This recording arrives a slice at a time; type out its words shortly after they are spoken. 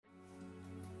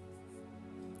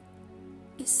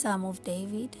A Psalm of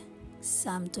David,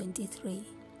 Psalm 23.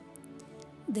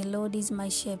 The Lord is my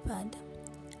shepherd,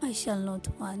 I shall not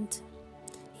want.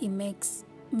 He makes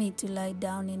me to lie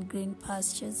down in green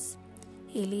pastures.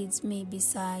 He leads me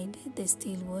beside the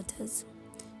still waters.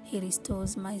 He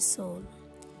restores my soul.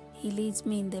 He leads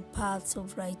me in the paths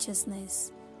of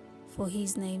righteousness for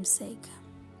his name's sake.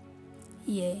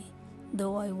 Yea,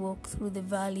 though I walk through the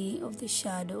valley of the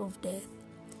shadow of death,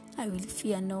 I will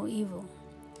fear no evil,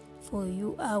 for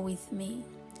you are with me.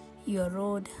 Your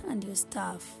rod and your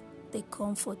staff, they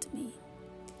comfort me.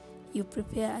 You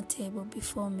prepare a table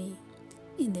before me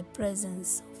in the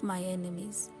presence of my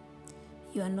enemies.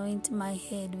 You anoint my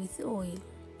head with oil.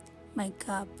 My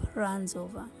cup runs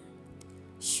over.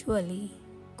 Surely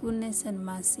goodness and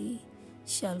mercy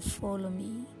shall follow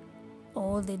me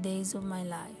all the days of my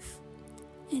life,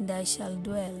 and I shall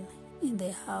dwell in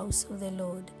the house of the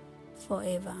Lord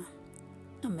forever.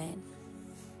 Amen.